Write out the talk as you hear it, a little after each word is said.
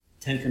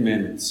Ten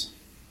Commandments.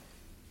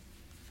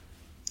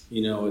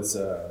 You know, it's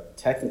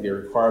technically a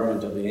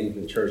requirement of the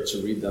Anglican Church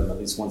to read them at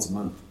least once a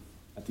month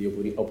at the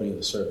opening of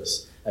the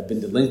service. I've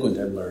been delinquent,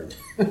 I've learned,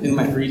 in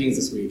my readings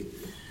this week.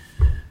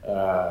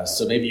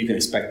 So maybe you can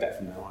expect that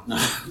from now on.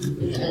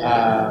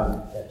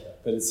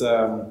 But it's,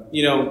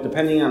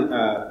 depending on,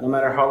 no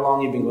matter how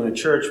long you've been going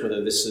to church,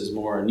 whether this is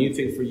more a new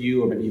thing for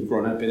you, or maybe you've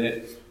grown up in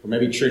it, or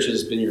maybe church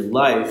has been your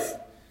life,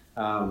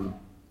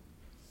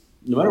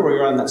 no matter where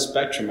you're on that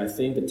spectrum, I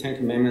think the Ten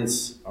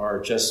Commandments are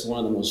just one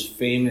of the most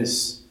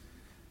famous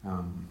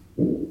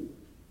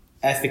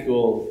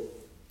ethical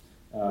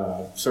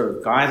sort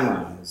of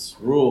guidelines,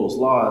 rules,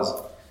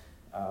 laws,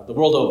 the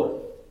world over.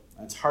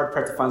 It's hard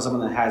to find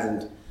someone that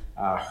hasn't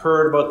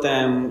heard about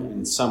them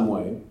in some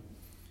way.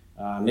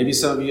 Maybe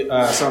some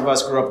of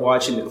us grew up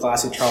watching the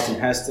classic Charlton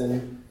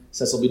Heston,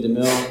 Cecil B.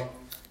 DeMille,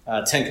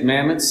 Ten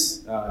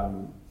Commandments.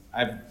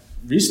 I've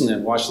recently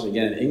watched it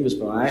again in English,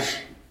 but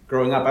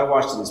growing up, I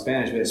watched it in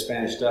Spanish. We had a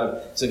Spanish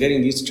dub, so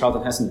getting used to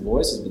Charlton Heston's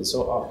voice has been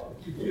so odd.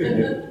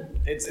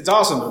 It's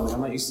awesome, but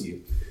I'm not used to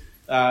you.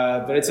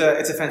 But it's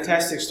a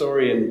fantastic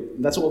story,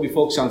 and that's what we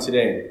focus on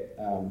today.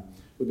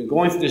 We've been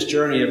going through this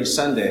journey every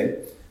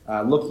Sunday,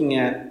 looking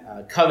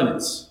at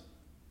covenants.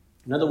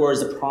 In other words,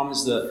 the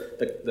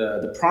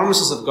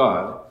promises of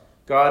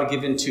God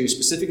given to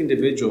specific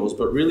individuals,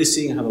 but really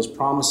seeing how those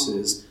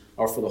promises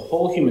are for the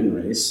whole human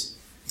race.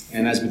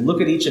 And as we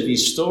look at each of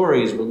these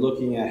stories, we're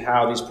looking at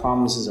how these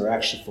promises are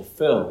actually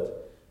fulfilled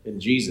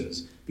in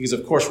Jesus. Because,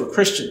 of course, we're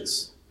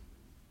Christians.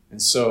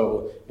 And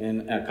so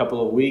in a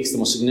couple of weeks, the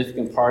most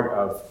significant part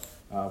of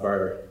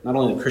our, not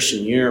only the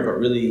Christian year, but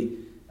really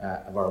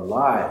of our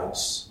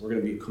lives, we're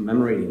going to be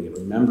commemorating it,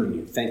 remembering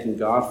it, thanking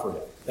God for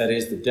it. That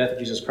is the death of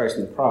Jesus Christ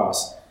on the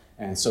cross,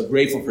 and so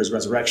grateful for his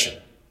resurrection.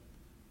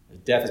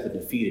 Death has been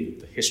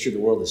defeated. The history of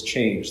the world has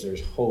changed.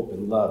 There's hope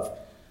and love,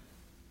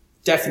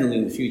 definitely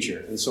in the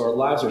future. And so our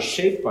lives are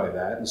shaped by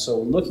that. And so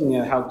looking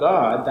at how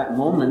God, that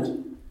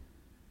moment,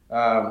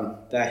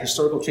 that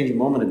historical changing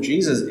moment of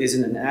Jesus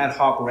isn't an ad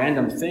hoc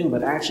random thing,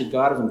 but actually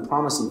God has been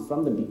promising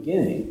from the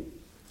beginning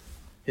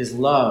his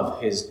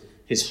love, his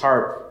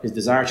heart, his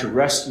desire to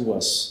rescue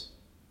us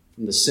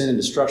from the sin and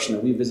destruction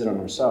that we visit on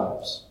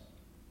ourselves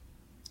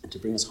and to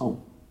bring us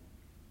home.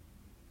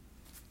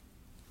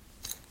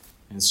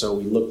 And so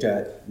we looked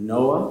at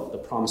Noah, the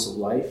promise of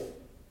life,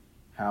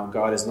 how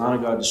God is not a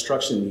God of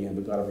destruction in the end,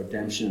 but God of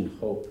redemption and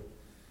hope.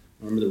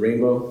 Remember the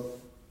rainbow?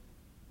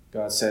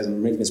 God says,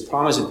 I'm making this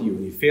promise with you.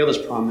 When you fail this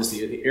promise,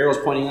 the arrow's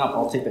pointing up,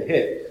 I'll take the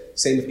hit.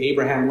 Same with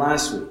Abraham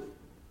last week.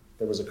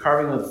 There was a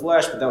carving of the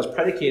flesh, but that was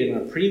predicated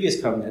on a previous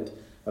covenant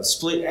of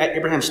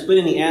Abraham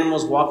splitting the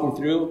animals, walking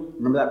through.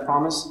 Remember that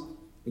promise?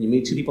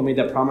 When two people made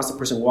that promise, the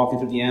person walking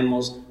through the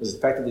animals was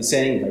effectively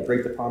saying, if I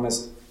break the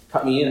promise,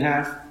 cut me in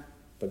half.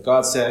 But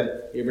God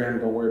said, Abraham,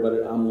 don't worry about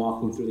it. I'm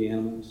walking through the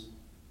animals.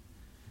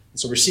 And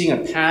so we're seeing a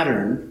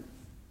pattern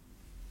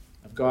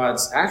of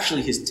God's,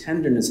 actually his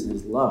tenderness and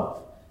his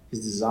love,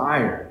 his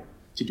desire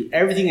to do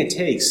everything it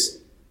takes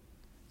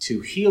to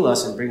heal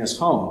us and bring us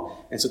home.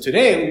 And so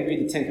today we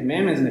read the Ten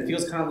Commandments, and it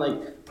feels kind of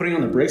like putting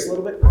on the brakes a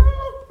little bit.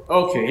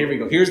 Okay, here we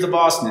go. Here's the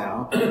boss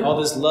now. All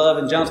this love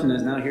and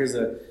gentleness. Now here's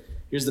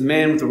the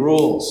man with the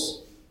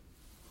rules.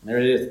 And there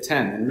it is, the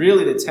 10. And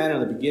really the 10 are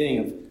the beginning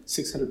of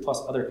 600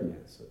 plus other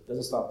commands. So it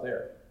doesn't stop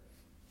there.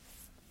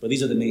 But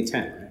these are the main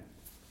 10, right?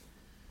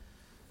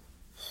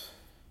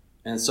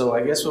 And so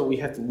I guess what we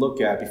have to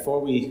look at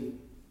before we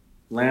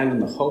land on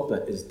the hope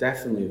that is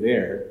definitely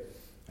there,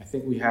 I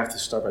think we have to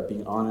start by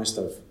being honest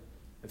of,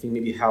 I think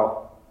maybe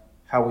how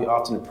we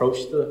often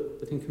approach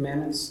the Ten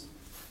Commandments.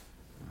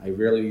 I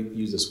rarely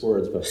use these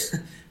words, but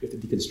we have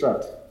to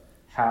deconstruct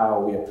how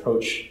we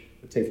approach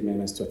the Ten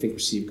Commandments to, I think,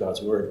 receive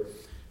God's word.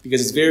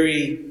 Because it's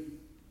very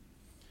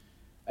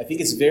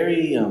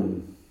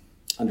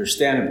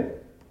understandable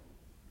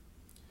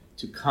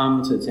to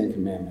come to the Ten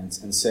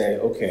Commandments and say,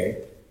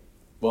 okay,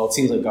 well, it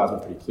seems like God's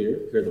been pretty clear.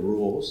 Here are the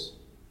rules.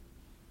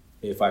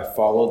 If I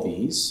follow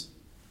these,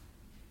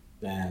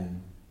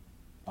 then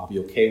I'll be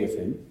okay with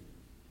him.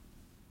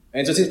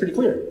 And so it seems pretty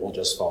clear. We'll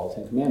just follow the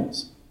Ten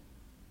Commandments.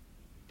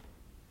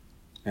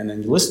 And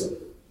then you list them.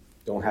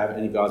 Don't have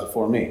any gods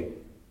before me.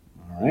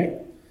 All right?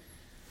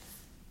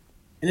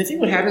 And I think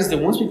what happens is that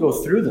once we go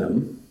through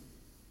them,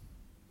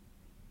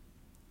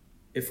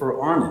 if we're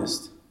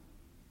honest,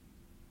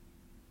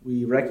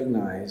 we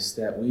recognize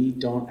that we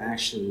don't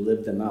actually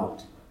live them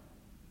out.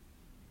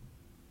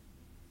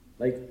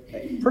 Like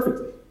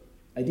perfectly,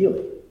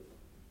 ideally.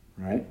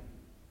 Right?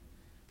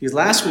 Because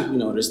last week we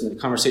noticed in the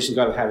conversation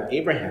God had with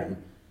Abraham,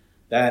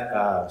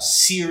 that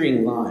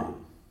searing line,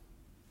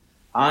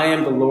 I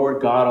am the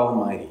Lord God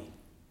Almighty.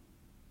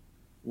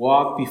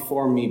 Walk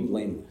before me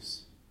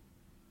blameless.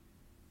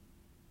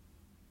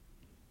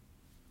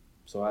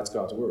 So that's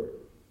God's word.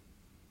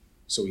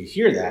 So we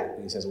hear that,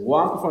 and he says,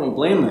 walk before me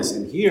blameless,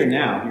 and here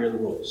are the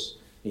rules.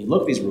 And you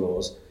look at these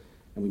rules,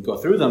 and we go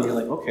through them, and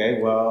you're like,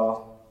 okay,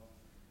 well,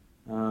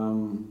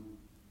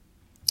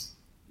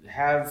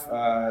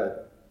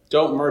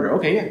 don't murder.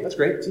 Okay, yeah, that's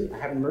great. See, I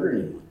haven't murdered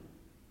anyone.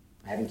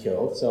 I haven't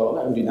killed, so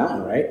I'm doing that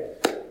one right.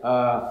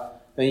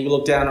 Then you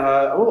look down,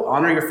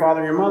 honor your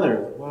father and your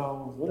mother.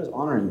 Well, what does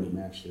honoring mean,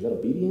 actually? Is that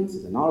obedience?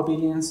 Is it not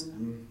obedience?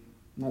 I'm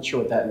not sure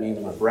what that means.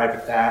 I'm going to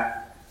bracket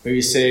that. Maybe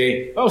you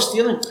say,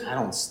 stealing? I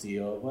don't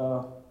steal.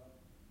 Well,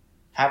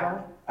 have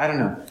I? I don't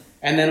know.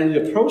 And then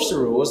we approach the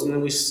rules, and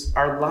then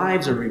our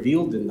lives are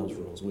revealed in those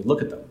rules, and we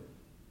look at them.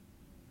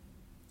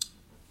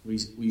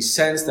 We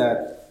sense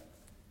that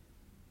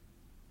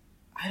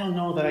I don't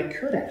know that I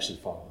could actually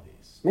follow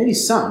these. Maybe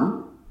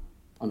some,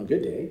 on a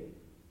good day.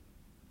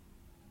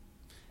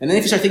 And then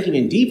if you start thinking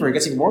even deeper, it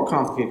gets even more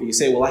complicated. You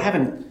say, well,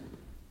 I'm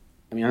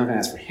not going to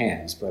ask for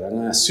hands, but I'm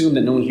going to assume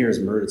that no one here has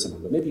murdered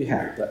someone. But maybe you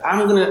have. But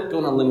I'm going to go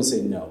on a limb and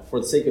say no, for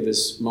the sake of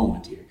this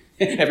moment here.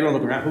 Everyone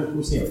look around.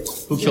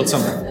 Who killed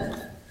someone?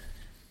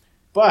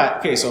 But,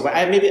 okay, so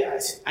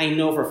I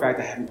know for a fact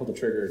I haven't pulled the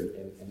trigger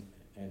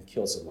and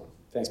killed someone.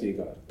 Thanks be to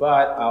God.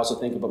 But I also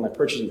think about my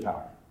purchasing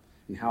power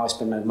and how I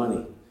spend my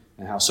money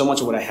and how so much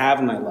of what I have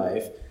in my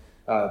life,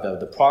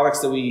 the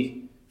products that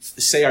we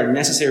say are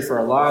necessary for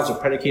our lives are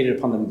predicated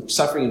upon the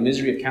suffering and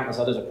misery of countless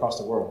others across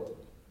the world.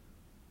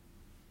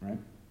 Right?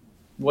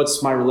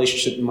 What's my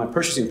relationship and my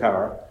purchasing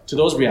power to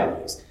those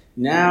realities?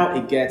 Now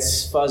it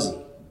gets fuzzy.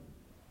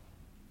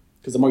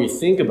 Because the more you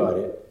think about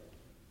it,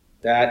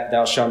 that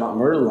thou shalt not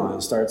murder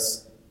line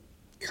starts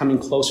coming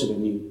closer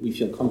than we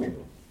feel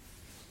comfortable.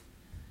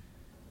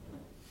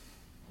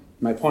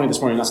 My point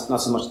this morning, not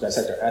so much to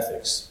dissect our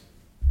ethics,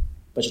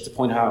 but just to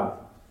point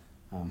out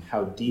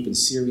how deep and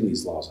searing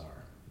these laws are.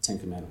 10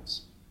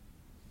 Commandments.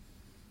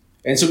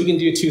 And so we can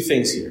do two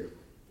things here.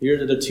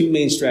 Here are the two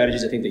main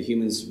strategies I think that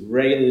humans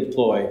regularly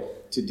deploy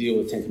to deal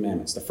with 10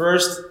 Commandments. The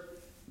first,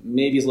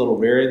 maybe is a little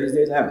rare these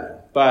days, I don't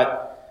know.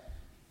 But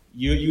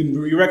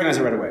you recognize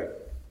it right away.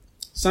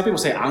 Some people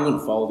say, I'm going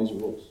to follow these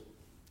rules.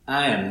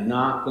 I am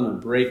not going to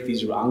break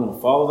these rules. I'm going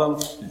to follow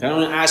them. If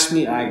anyone asks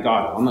me, I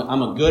got it.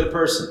 I'm a good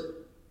person.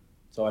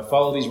 So I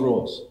follow these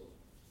rules.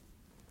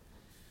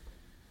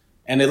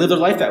 And they live their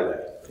life that way.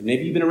 And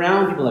maybe you've been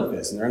around people like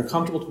this, and they're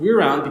uncomfortable to be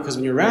around because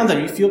when you're around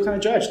them, you feel kind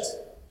of judged.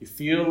 You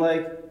feel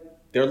like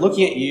they're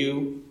looking at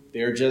you,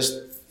 they're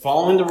just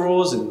following the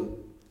rules, and,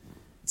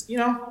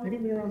 maybe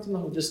you've been around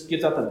someone who just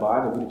gives out that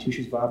vibe, like a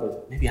two-shoes vibe,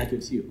 of maybe I do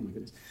it to you, oh my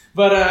goodness.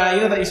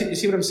 But, you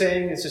see what I'm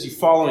saying? It's just you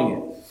following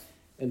it.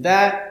 And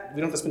that,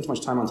 we don't have to spend too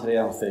much time on today,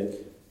 I don't think.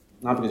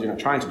 Not because you're not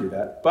trying to do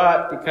that,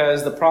 but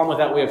because the problem with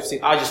that way of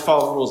saying, I just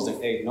follow the rules, is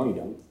like, hey, no you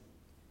don't.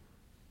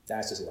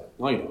 That's just a lie.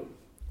 No you don't.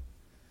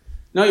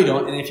 No, you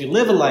don't. And if you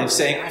live a life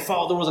saying, I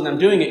follow the rules and I'm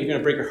doing it, you're going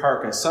to break your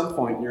heart. At some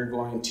point, you're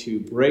going to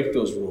break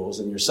those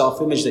rules. And your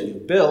self-image that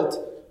you've built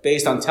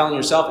based on telling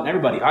yourself and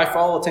everybody, I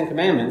follow the 10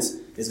 Commandments,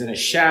 is going to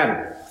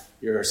shatter.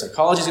 Your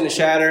psychology is going to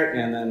shatter,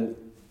 and then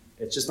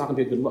it's just not going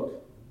to be a good look.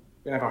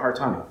 You're going to have a hard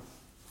time.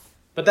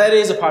 But that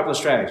is a popular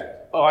strategy.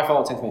 Oh, I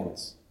follow 10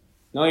 Commandments.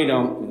 No, you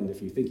don't. And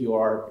if you think you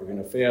are, you're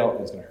going to fail, and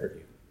it's going to hurt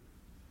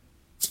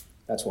you.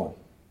 That's one.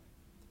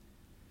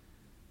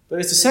 But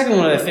it's the second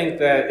one that I think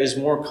that is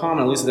more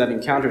common, at least that I've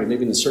encountered,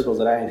 maybe in the circles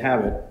that I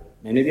inhabit,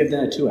 and maybe I've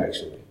done it too,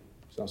 actually,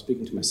 so I'm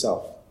speaking to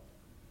myself,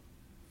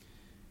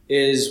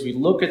 is we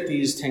look at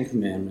these 10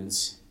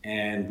 Commandments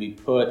and we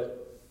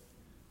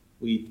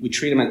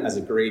treat them as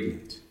a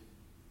gradient,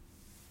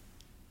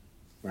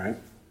 right?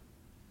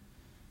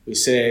 We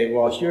say,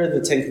 well, here are the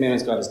 10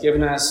 Commandments God has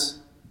given us,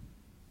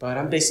 but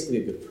I'm basically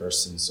a good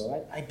person,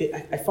 so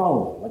I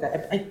follow them.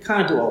 Like I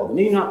kind of do all of them.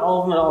 Maybe not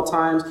all of them at all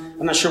times.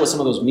 I'm not sure what some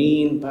of those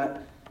mean,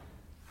 but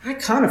I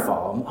kind of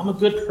follow them. I'm a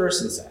good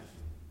person, Seth.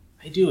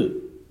 I do it.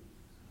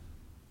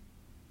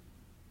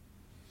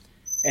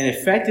 And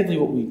effectively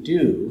what we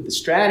do, the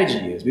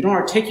strategy is, we don't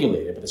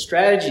articulate it, but the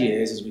strategy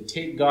is we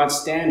take God's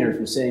standard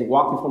from saying,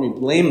 walk before me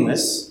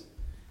blameless,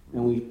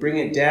 and we bring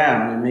it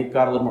down and make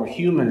God a little more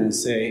human and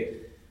say,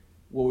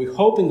 what we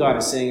hope in God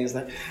is saying is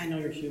like, I know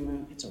you're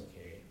human. It's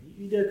okay.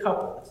 You did a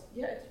couple.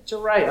 Yeah, it's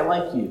all right. I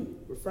like you.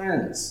 We're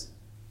friends.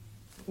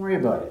 Don't worry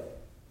about it.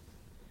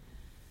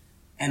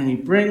 And we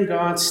bring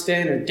God's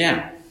standard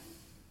down.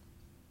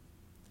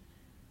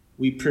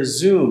 We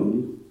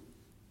presume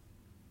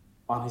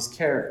on his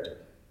character.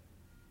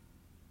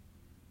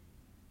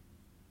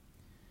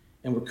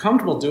 And we're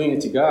comfortable doing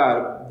it to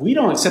God. We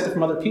don't accept it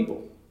from other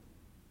people.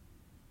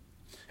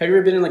 Have you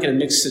ever been in like a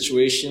mixed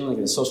situation, like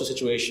in a social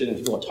situation, and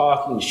people are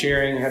talking and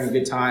sharing and having a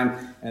good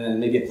time, and then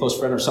maybe a close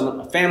friend or someone,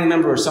 a family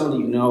member or someone that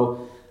you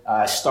know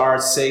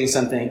starts saying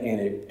something, and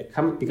it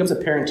becomes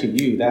apparent to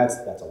you that's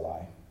a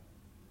lie.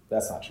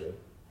 That's not true.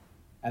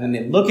 And then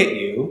they look at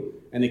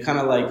you and they kind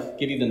of like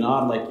give you the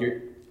nod, like you're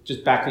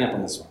just backing up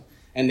on this one.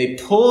 And they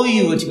pull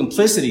you into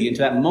complicity, into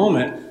that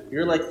moment.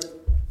 You're like,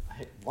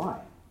 why?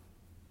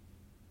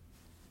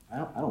 I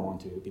don't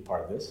want to be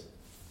part of this,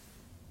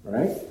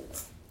 right?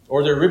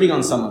 Or they're ribbing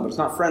on someone, but it's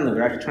not friendly.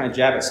 They're actually trying to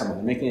jab at someone.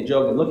 They're making a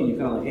joke and look at you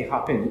kind of like, hey,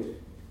 hop in.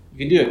 You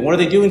can do it. What are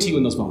they doing to you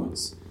in those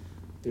moments?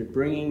 They're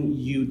bringing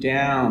you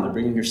down. They're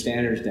bringing your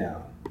standards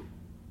down.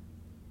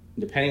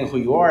 And depending on who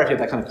you are, if you have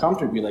that kind of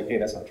comfort, you'd be like, hey,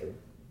 that's not true.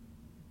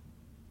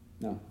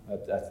 No,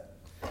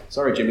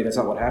 sorry, Jimmy, that's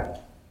not what happened.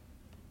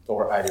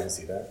 Or I didn't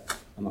see that.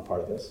 I'm not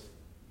part of this.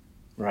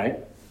 right?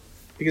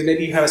 Because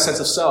maybe you have a sense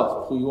of self,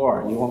 of who you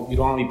are, and you don't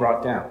want to be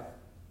brought down.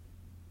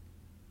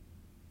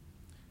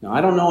 Now,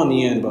 I don't know in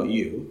the end about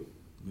you.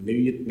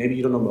 Maybe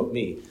you don't know about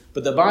me.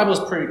 But the Bible is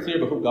pretty clear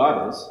about who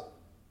God is.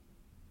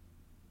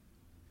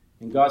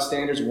 And God's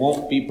standards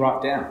won't be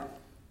brought down.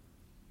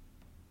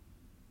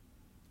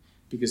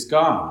 Because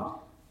God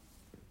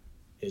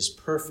is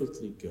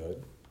perfectly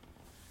good.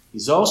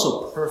 He's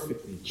also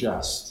perfectly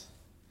just.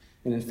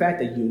 And in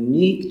fact, a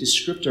unique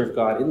descriptor of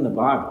God in the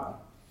Bible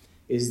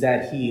is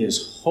that he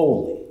is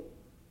holy.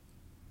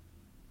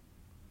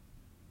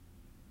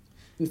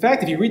 In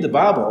fact, if you read the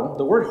Bible,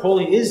 the word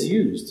holy is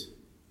used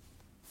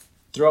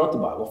throughout the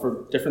Bible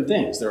for different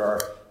things. There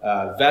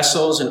are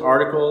vessels and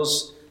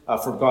articles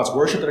for God's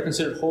worship that are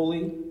considered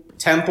holy.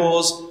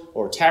 Temples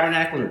or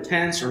tabernacles or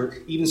tents or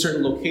even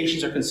certain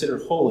locations are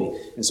considered holy.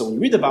 And so when you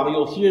read the Bible,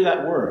 you'll hear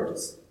that word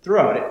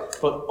throughout it.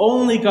 But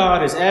only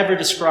God is ever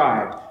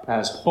described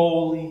as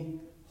holy,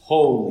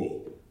 holy,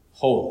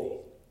 holy.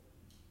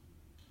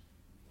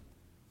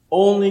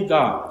 Only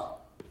God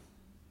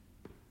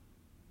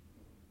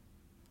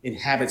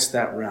inhabits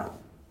that realm.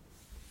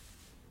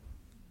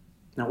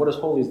 Now, what does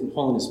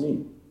holiness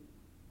mean?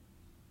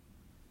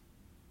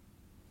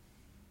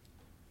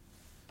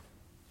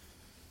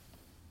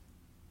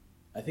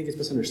 I think it's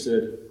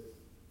misunderstood.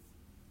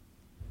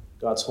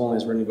 God's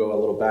holiness, we're going to go a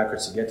little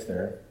backwards to get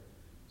there,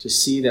 to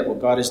see that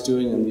what God is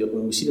doing, and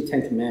when we see the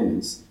Ten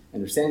Commandments,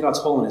 understand God's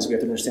holiness, we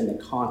have to understand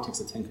the context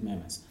of the Ten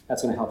Commandments.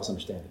 That's going to help us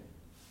understand it.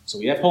 So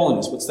we have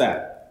holiness. What's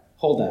that?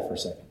 Hold that for a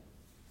second.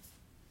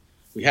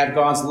 We have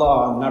God's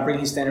law, and we're not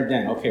bringing his standard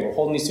down. Okay, we're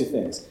holding these two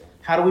things.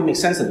 How do we make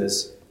sense of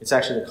this? It's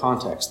actually the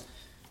context.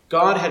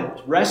 God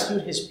had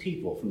rescued his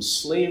people from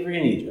slavery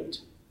in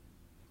Egypt,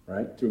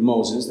 right? Through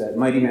Moses, that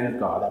mighty man of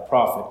God, that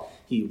prophet.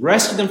 He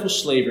rescued them from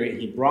slavery, and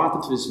he brought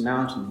them to this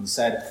mountain and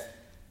said,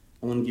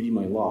 I'm going to give you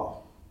my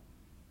law.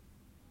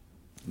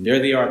 And there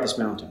they are at this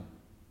mountain.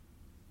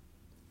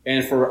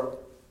 And for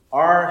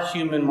our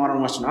human modern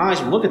Western eyes,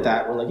 we look at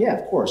that, we're like, yeah,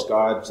 of course,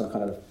 God, some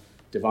kind of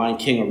divine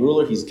king or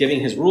ruler, he's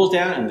giving his rules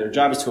down, and their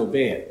job is to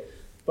obey it.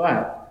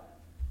 But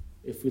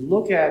if we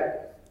look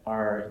at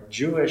our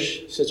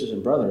Jewish sisters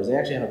and brothers, they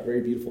actually have a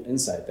very beautiful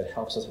insight that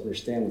helps us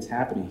understand what's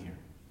happening here.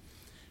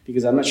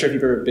 Because I'm not sure if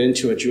you've ever been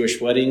to a Jewish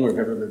wedding or if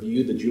you've ever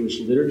reviewed the Jewish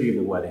liturgy of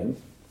the wedding.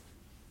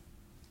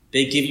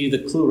 They give you the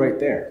clue right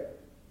there.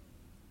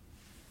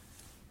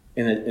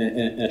 In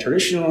a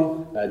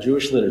traditional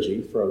Jewish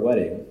liturgy for a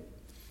wedding,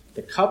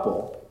 the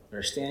couple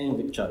are standing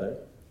with each other.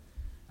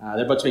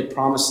 They're about to make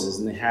promises,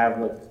 and they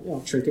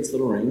have trinkets,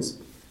 little rings.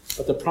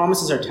 But the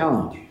promises are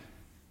telling you.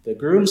 The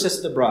groom says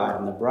to the bride,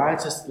 and the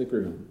bride says to the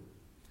groom,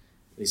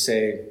 they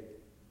say,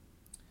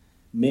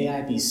 may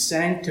I be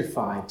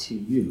sanctified to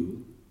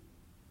you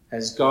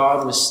as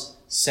God was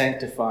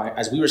sanctified,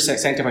 as we were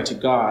sanctified to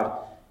God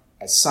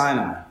at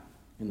Sinai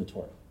in the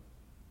Torah.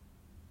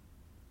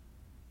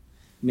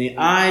 May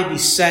I be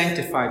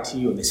sanctified to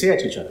you. And they say that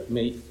to each other.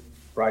 May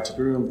bride to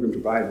groom, groom to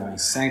bride, may I be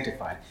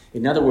sanctified.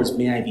 In other words,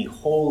 may I be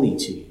holy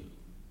to you.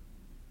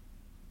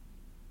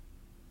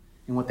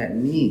 And what that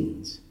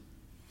means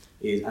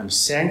is I'm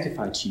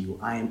sanctified to you.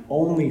 I am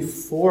only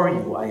for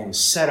you. I am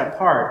set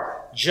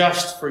apart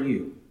just for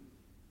you.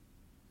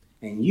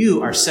 And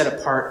you are set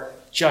apart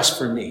just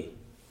for me.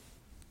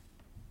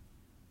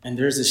 And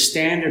there's a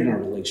standard in our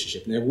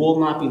relationship, and it will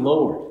not be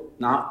lowered.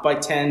 Not by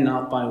 10,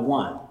 not by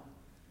 1.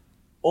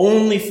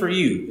 Only for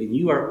you, and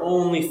you are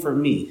only for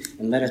me.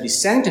 And let us be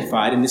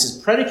sanctified, and this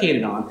is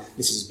predicated on,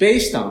 this is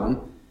based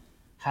on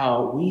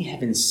how we have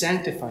been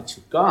sanctified to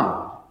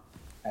God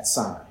at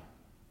Sinai.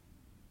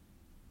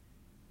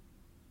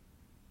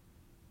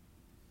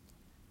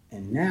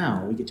 And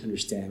now we get to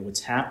understand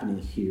what's happening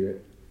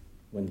here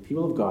when the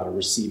people of God are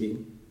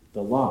receiving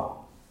the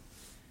law.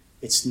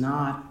 It's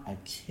not a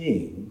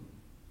king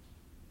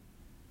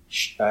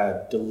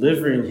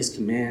delivering his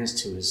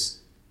commands to his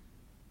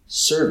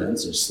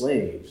servants or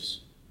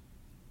slaves.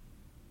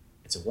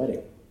 It's a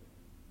wedding.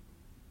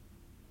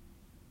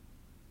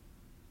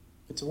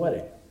 It's a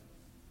wedding.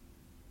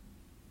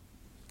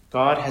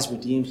 God has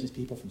redeemed his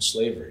people from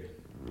slavery,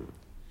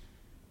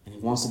 and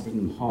he wants to bring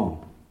them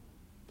home.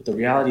 But the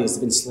reality is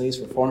they've been slaves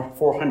for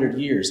 400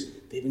 years.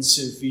 They've been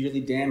severely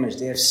damaged.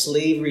 They have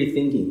slavery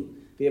thinking.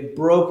 They have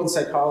broken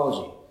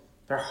psychology.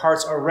 Their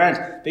hearts are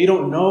rent. They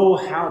don't know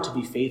how to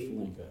be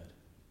faithful and good.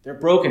 They're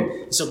broken.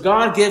 And so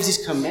God gives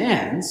these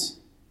commands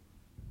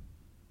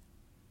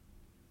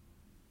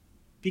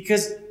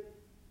because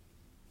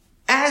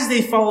as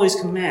they follow these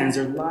commands,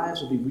 their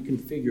lives will be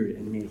reconfigured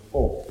and made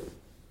whole.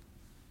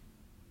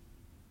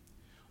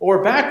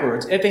 Or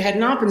backwards, if they had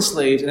not been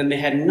slaves and they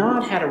had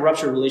not had a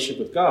ruptured relationship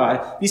with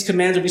God, these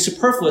commands would be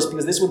superfluous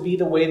because this would be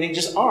the way they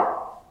just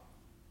are.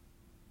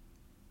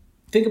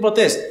 Think about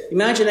this.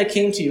 Imagine I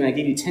came to you and I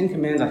gave you 10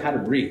 commands on how to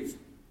breathe.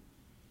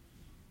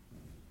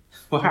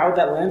 Well, how would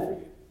that land for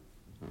you?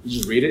 You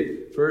just read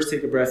it. First,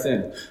 take a breath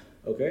in.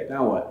 Okay,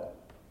 now what?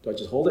 Do I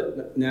just hold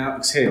it? Now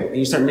exhale. And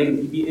you start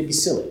making it'd be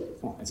silly.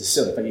 Oh, it's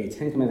silly if I gave you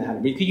 10 commands on how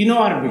to breathe. Because you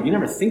know how to breathe. You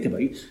never think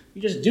about it.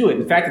 You just do it.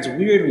 In fact, it's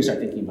weird when you start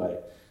thinking about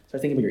it.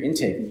 start thinking about your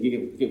intake, and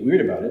you get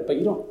weird about it, but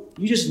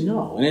you just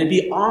know. And it'd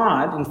be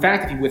odd. In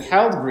fact, if you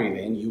withheld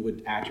breathing, you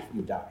would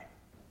die.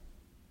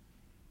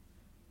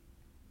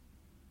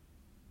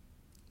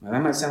 Now,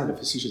 that might sound like a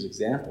facetious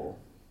example,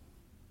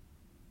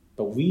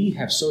 but we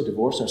have so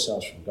divorced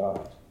ourselves from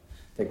God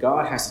that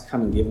God has to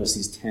come and give us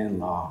these 10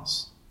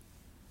 laws.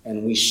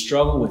 And we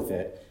struggle with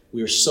it.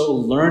 We are so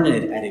learned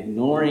at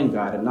ignoring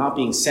God and not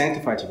being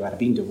sanctified to God and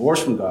being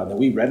divorced from God that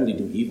we readily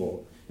do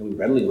evil and we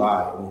readily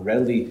lie and we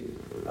readily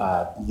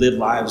live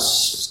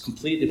lives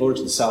completely devoted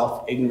to the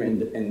self,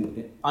 ignorant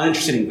and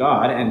uninterested in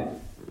God, and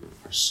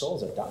our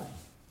souls are dying.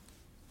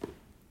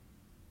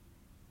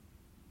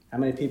 How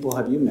many people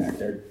have you met?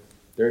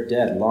 They're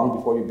dead long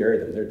before you bury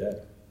them. They're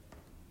dead.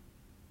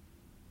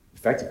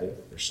 Effectively,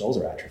 their souls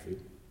are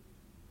atrophied.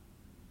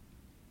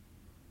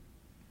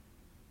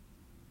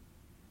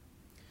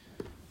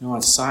 No,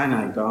 at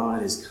Sinai,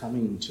 God is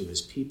coming to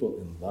his people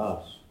in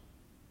love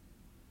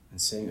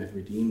and saying, I've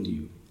redeemed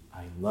you.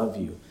 I love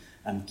you.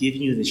 I'm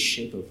giving you this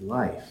shape of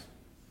life.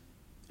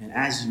 And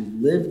as you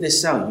live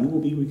this out, you will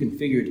be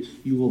reconfigured.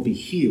 You will be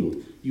healed.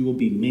 You will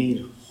be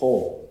made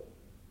whole.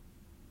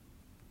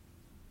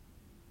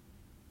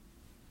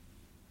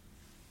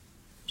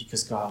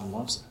 Because God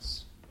loves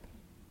us.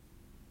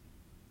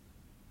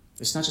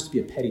 It's not just to be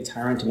a petty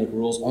tyrant to make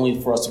rules only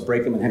for us to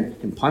break them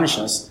and punish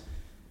us.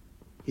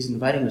 He's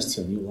inviting us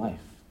to a new life.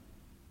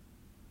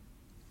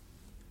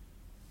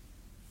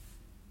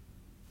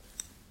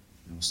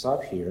 And we'll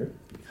stop here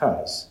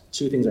because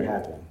two things are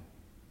happening.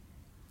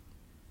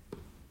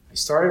 I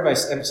started by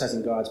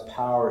emphasizing God's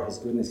power, his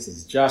goodness,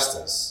 his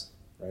justice,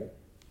 right?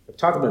 I've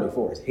talked about it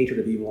before, his hatred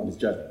of evil and his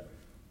judgment.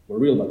 We're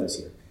real about this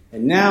here.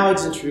 And now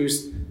it's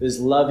introduced this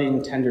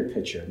loving, tender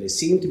picture. They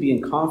seem to be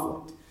in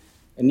conflict.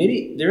 And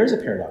maybe there is a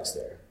paradox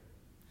there.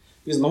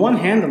 Because on the one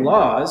hand, the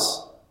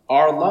laws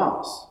are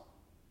laws.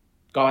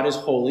 God is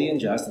holy and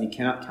just, and he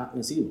cannot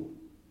countenance evil.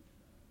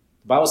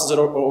 The Bible says it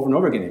over and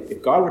over again.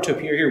 If God were to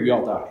appear here, we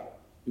all die.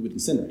 He would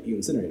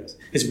incinerate us.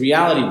 His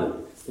reality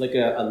would, like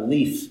a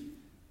leaf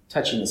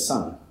touching the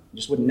sun. It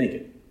just wouldn't make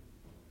it.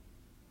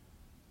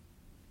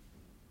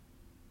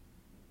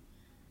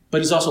 But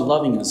he's also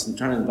loving us and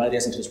trying to invite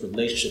us into this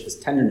relationship, this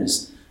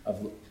tenderness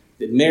of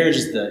that marriage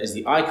is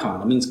the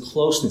icon. It means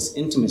closeness,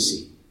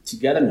 intimacy,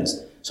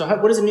 togetherness. So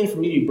what does it mean for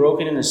me to be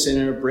broken and a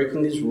sinner,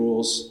 breaking these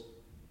rules?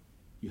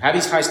 You have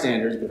these high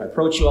standards, but if I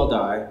approach you, I'll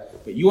die.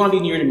 But you want to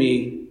be near to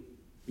me.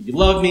 You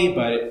love me,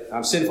 but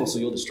I'm sinful, so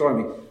you'll destroy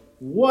me.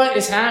 What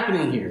is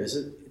happening here?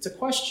 It's a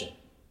question.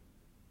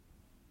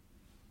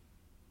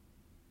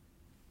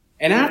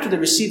 And after they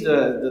received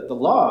the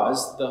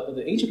laws,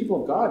 the ancient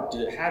people of God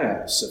had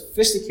a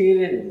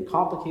sophisticated and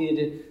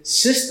complicated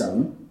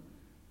system,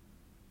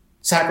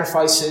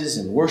 sacrifices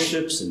and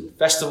worships and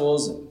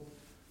festivals, and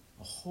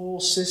a whole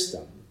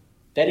system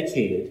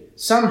dedicated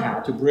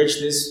somehow to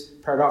bridge this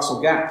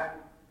paradoxical gap.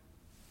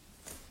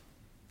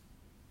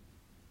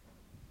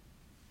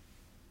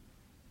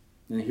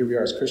 And here we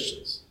are as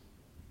Christians.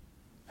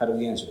 How do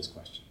we answer this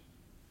question?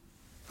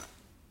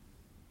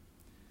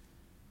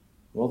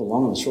 Well, the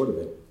long and the short of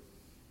it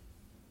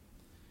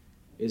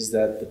is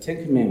that the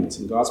Ten Commandments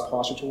and God's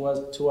posture to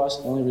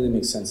us only really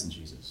makes sense in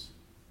Jesus.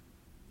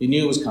 We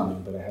knew it was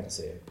coming, but I had to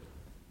say it.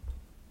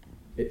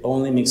 It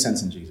only makes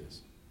sense in Jesus.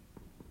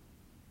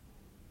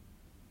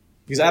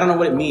 Because I don't know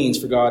what it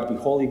means for God to be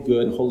wholly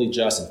good and wholly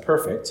just and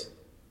perfect,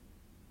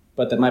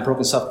 but that my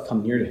broken self can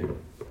come near to him.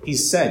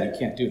 He's said you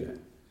can't do that.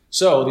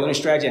 So the only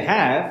strategy I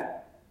have,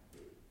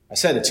 I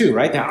said it too,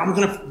 right? Now I'm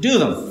going to do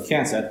them. You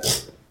can't,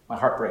 Seth. My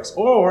heart breaks.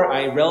 Or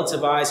I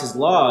relativize his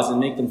laws and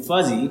make them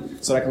fuzzy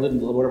so that I can live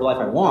whatever life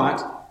I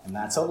want. And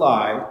that's a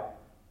lie.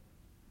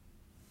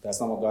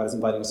 That's not what God is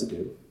inviting us to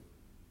do.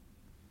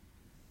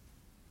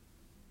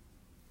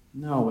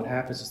 No, what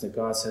happens is that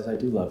God says, I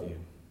do love you.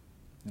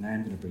 And I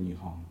am going to bring you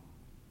home.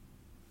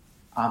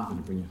 I'm going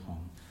to bring you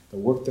home. The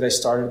work that I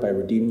started by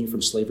redeeming you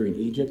from slavery in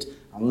Egypt,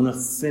 I'm going to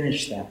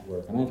finish that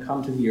work. I'm going to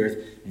come to the earth,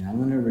 and I'm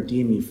going to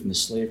redeem you from the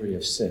slavery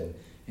of sin.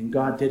 And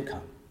God did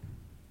come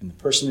in the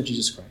person of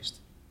Jesus Christ.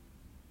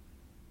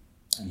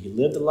 And he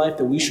lived the life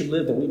that we should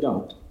live that we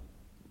don't.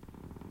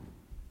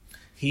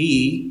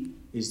 He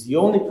is the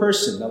only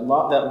person, that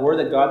word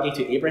that God gave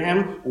to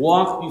Abraham,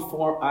 walk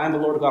before, I am the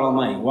Lord God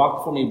Almighty. Walk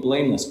before me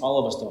blameless. All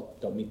of us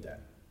don't meet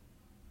that.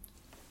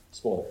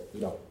 Spoiler, we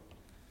don't.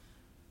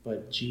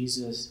 But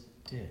Jesus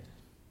did.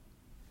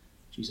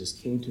 Jesus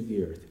came to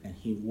the earth and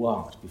he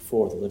walked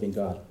before the living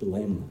God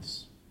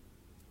blameless.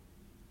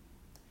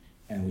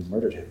 And we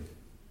murdered him.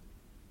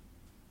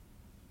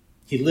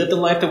 He lived the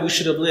life that we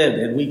should have lived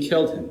and we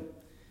killed him.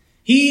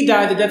 He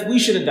died the death we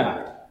should have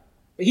died.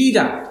 But he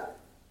died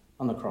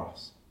on the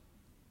cross.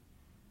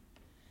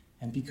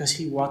 And because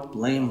he walked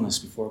blameless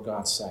before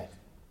God's sight,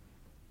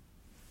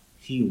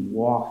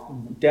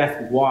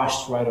 death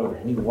washed right over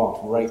him. He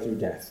walked right through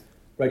death,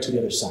 right to the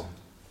other side.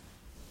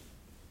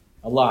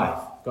 Alive,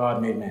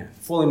 God made man,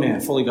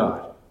 fully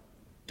God.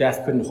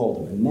 Death couldn't hold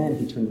him. And then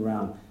he turned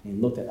around and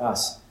he looked at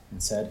us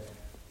and said,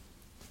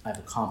 I've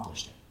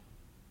accomplished it.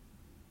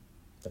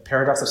 The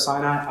paradox of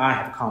Sinai, I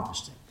have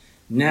accomplished it.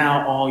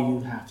 Now all you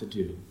have to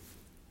do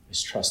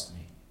is trust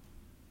me.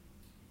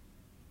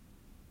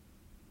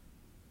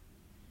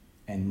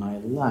 And my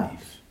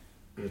life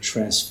will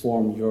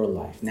transform your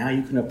life. Now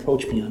you can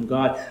approach me. I'm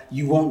God.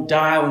 You won't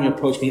die when you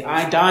approach me.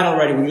 I died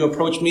already. When you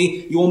approach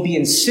me, you won't be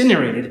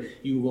incinerated.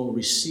 You will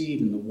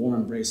receive in the warm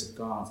embrace of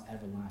God's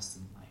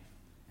everlasting life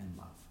and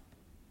love.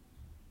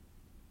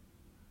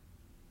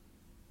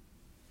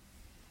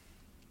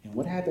 And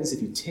what happens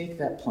if you take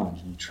that plunge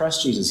and you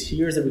trust Jesus?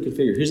 Here's the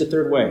reconfigure. Here's the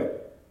third way,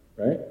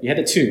 right? You had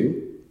the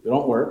two. They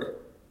don't work.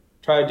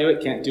 Try to do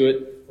it, can't do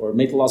it, or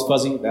make the laws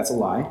fuzzy. That's a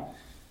lie.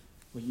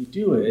 What you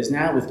do is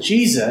now with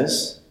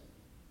Jesus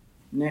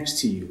next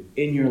to you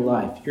in your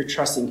life, you're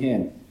trusting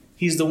him.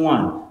 He's the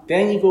one.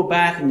 Then you go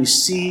back and you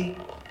see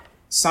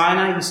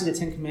Sinai, you see the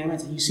Ten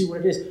Commandments, and you see what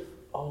it is.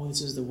 Oh,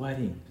 this is the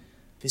wedding.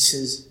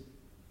 These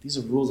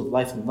are rules of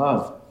life and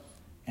love.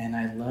 And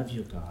I love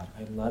you, God.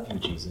 I love you,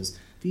 Jesus.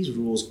 These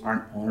rules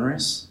aren't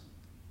onerous.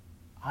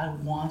 I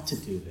want to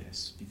do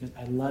this because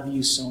I love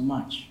you so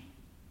much.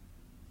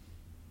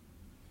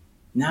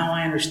 Now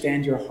I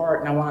understand your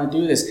heart and I want to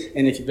do this.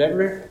 And if you've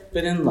ever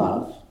been in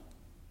love,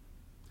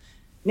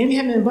 maybe you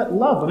haven't been in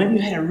love, but maybe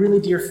you had a really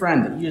dear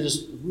friend that you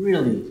just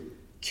really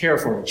care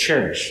for and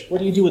cherish. What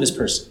do you do with this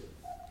person?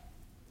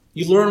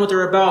 You learn what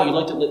they're about. You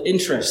like their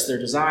interests, their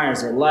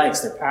desires, their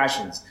likes, their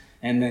passions.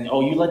 And then,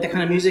 oh, you like that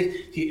kind of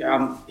music?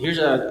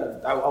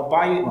 I'll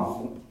buy you,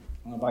 well,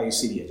 I'm going to buy you a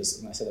CD. I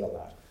said it out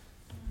loud.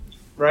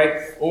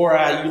 Right? Or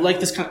you like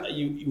this kind of,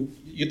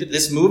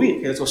 this movie?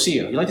 Okay, let's go see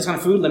it. You like this kind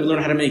of food? Let me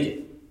learn how to make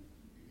it.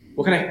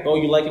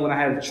 You like it when I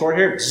have short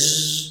hair?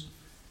 Zzz,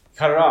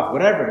 cut it off.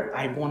 Whatever.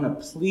 I want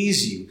to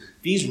please you.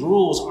 These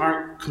rules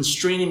aren't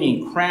constraining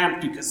me and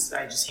cramped because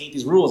I just hate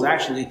these rules.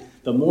 Actually,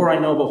 the more I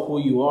know about who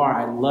you are,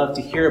 I love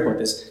to hear about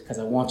this because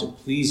I want to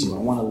please you. I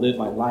want to live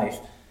my life.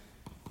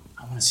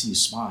 I want to see you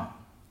smile.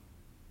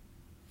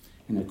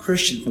 And a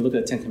Christian can look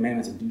at the Ten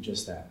Commandments and do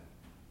just that.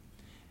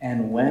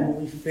 And when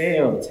we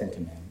fail the Ten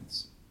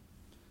Commandments,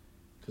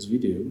 because we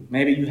do,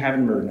 maybe you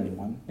haven't murdered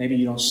anyone, maybe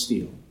you don't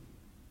steal,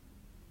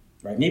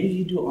 right? Maybe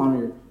you do honor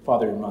your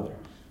father and mother.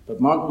 But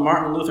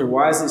Martin Luther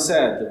wisely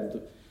said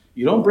that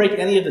you don't break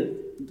any of the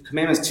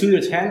commandments 2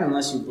 to 10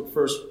 unless you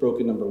first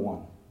broken number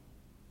 1.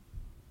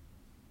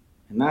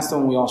 And that's the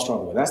one we all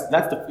struggle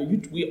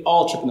with. We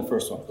all trip in the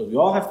first one because we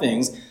all have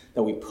things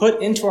that we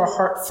put into our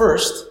heart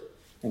first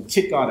and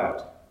kick God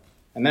out.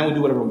 And then we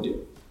do whatever we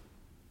do.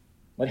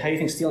 How do you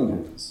think stealing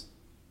happens?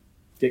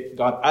 Get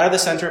God out of the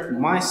center, put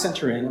my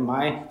center in,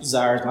 my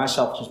desires, my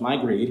selfishness, my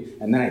greed,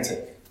 and then I take.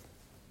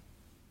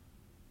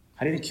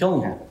 How do you think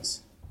killing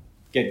happens?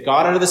 Get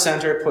God out of the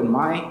center, put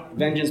my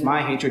vengeance,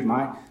 my hatred,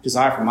 my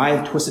desire for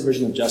my twisted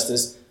version of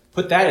justice,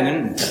 put that in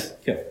and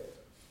kill.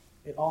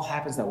 It all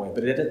happens that way,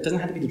 but it doesn't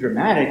have to be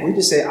dramatic. We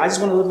just say, I just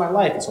want to live my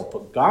life. And so I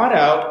put God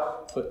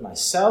out, put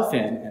myself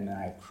in, and then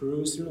I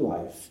cruise through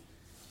life,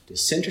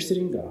 disinterested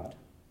in God,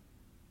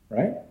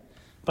 right?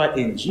 But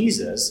in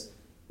Jesus,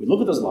 we look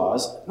at those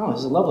laws. No, this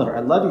is a love letter. I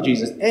love you,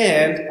 Jesus,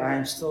 and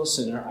I'm still a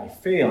sinner. I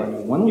fail.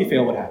 And when we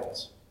fail, what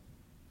happens?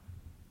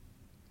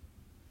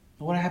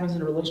 Well, what happens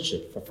in a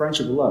relationship, a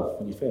friendship, a love,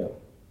 when you fail?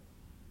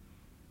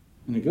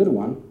 In a good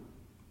one,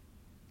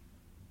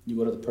 you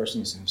go to the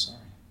person and you say, I'm sorry.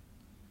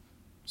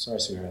 I'm sorry,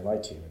 sweetheart, I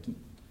lied to you.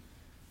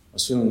 I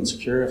was feeling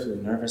insecure,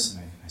 feeling nervous,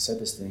 and I said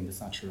this thing. That's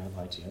not true. I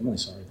lied to you. I'm really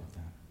sorry about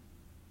that.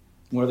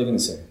 What are they going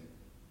to say?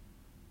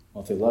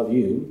 Well, if they love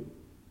you,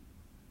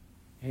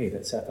 hey,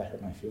 that Seth, that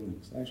hurt my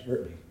feelings. That actually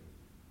hurt me.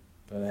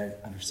 But I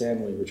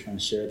understand what you were trying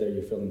to share there.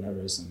 You're feeling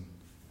nervous, and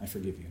I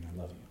forgive you, and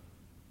I love you.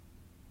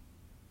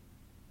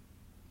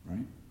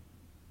 Right?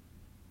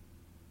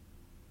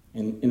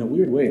 And in a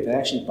weird way, that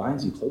actually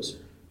binds you closer.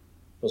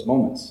 Those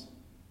moments.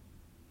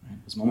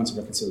 Right? Those moments of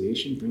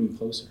reconciliation bring you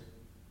closer.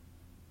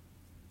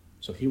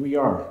 So here we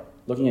are,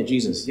 looking at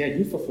Jesus. Yeah,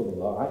 you fulfill the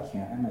law. I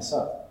can't. I mess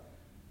up.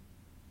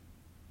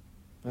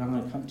 But I'm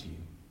going to come to you.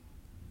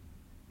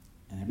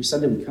 And every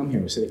Sunday we come here,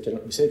 we say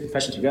the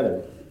confession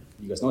together.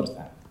 You guys notice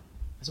that.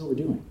 That's what we're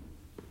doing.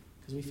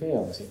 Because we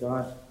fail. We say,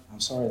 God, I'm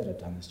sorry that I've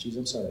done this. Jesus,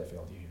 I'm sorry that I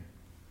failed you here.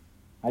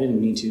 I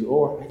didn't mean to,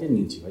 or I did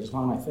mean to. I just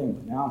wanted my thing.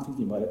 But now I'm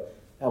thinking about it.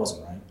 That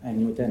wasn't right. I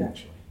knew it then,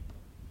 actually.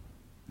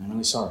 And I'm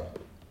really sorry.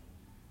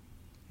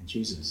 And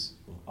Jesus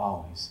will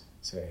always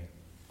say,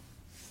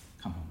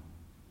 come home.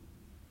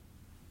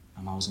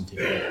 I'm always going to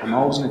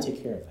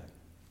take care of that.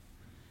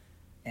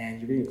 And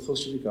you're going to get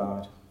closer to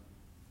God.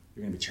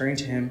 You're going to be turning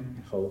to him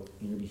in hope,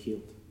 and you're going to be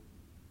healed.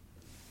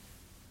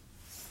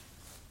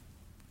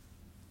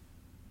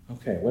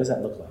 Okay, what does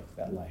that look like,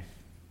 that life?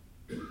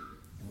 And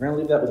we're going to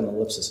leave that with an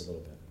ellipsis a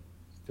little bit.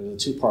 Because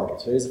it's a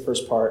two-parter. Today's the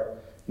first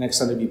part. Next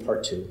Sunday will be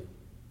part 2.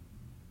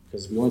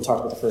 Because we only talked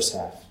about the first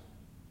half.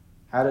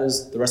 How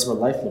does the rest of our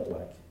life look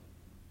like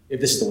if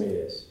this is the way it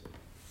is?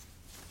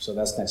 So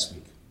that's next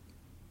week.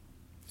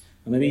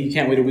 And maybe you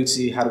can't wait a week to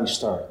see how do we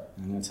start.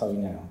 And I'm going to tell you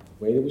now.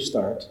 The way that we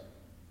start,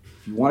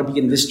 if you want to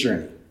begin this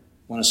journey,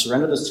 want to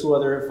surrender those 2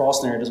 other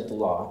false narratives of the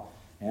law,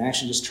 and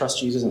actually just trust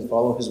Jesus and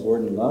follow his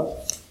word in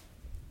love,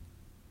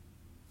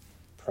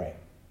 pray.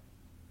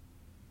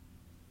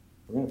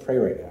 We're going to pray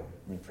right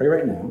now. going to pray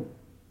right now.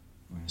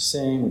 We're going to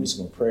sing. We're going to do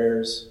some more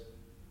prayers.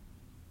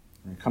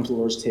 We're going to come to the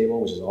Lord's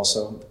table, which is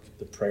also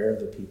the prayer of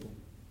the people.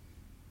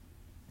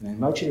 And I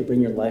invite you to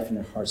bring your life and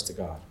your hearts to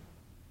God.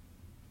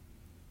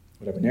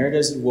 Whatever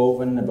narratives you've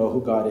woven about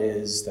who God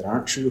is that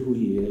aren't true who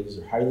he is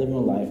or how you live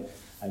your life,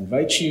 I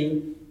invite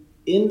you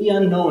in the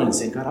unknown and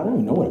say, God, I don't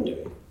even know what I'm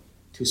doing,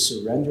 to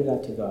surrender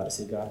that to God. To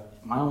say, God,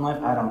 my own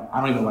life, I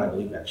don't even know what I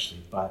believe actually,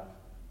 but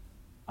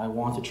I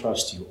want to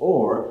trust you,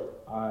 or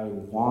I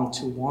want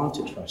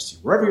to trust you.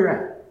 Wherever you're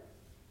at,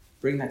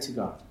 bring that to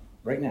God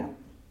right now.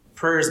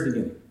 Prayer is the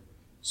beginning.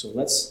 So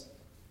let's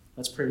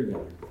pray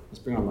together. Let's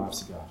bring our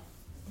lives to God.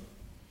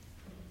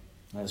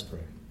 Let us pray.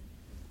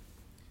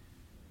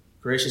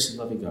 Gracious and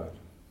loving God,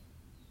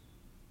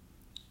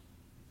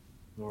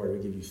 Lord, we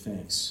give you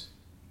thanks,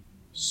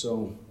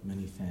 so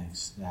many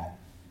thanks, that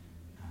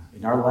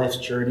in our life's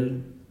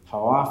journey, how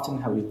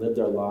often have we lived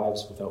our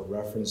lives without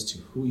reference to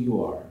who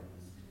you are?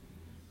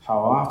 How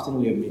often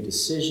we have made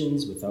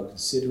decisions without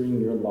considering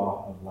your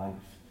law of life?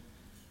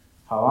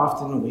 How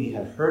often we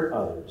have hurt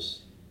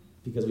others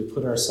because we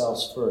put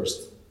ourselves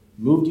first,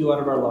 moved you out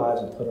of our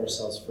lives and put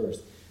ourselves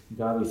first. And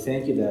God, we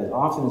thank you that as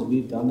often as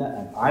we've done that,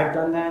 and I've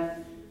done that,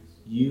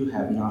 you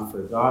have not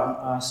forgotten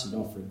us, you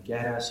don't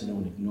forget us, you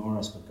don't ignore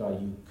us, but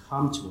God, you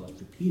come to us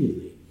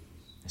repeatedly,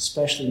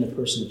 especially in the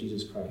person of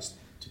Jesus Christ,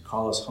 to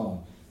call us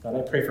home. God,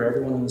 I pray for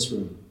everyone in this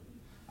room.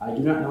 I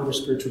do not know their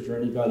spiritual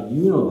journey. God,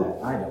 you know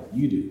that. I don't.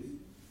 You do.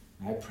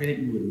 And I pray that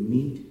you would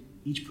meet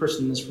each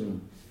person in this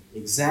room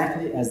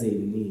exactly as they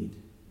need,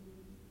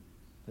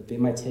 that they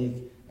might take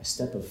a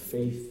step of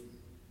faith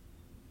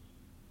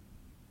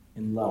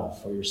in love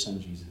for your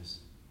Son, Jesus,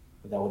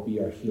 that would be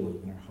our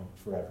healing and our hope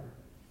forever.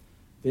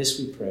 This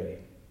we pray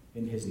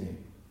in his name.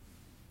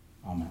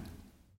 Amen.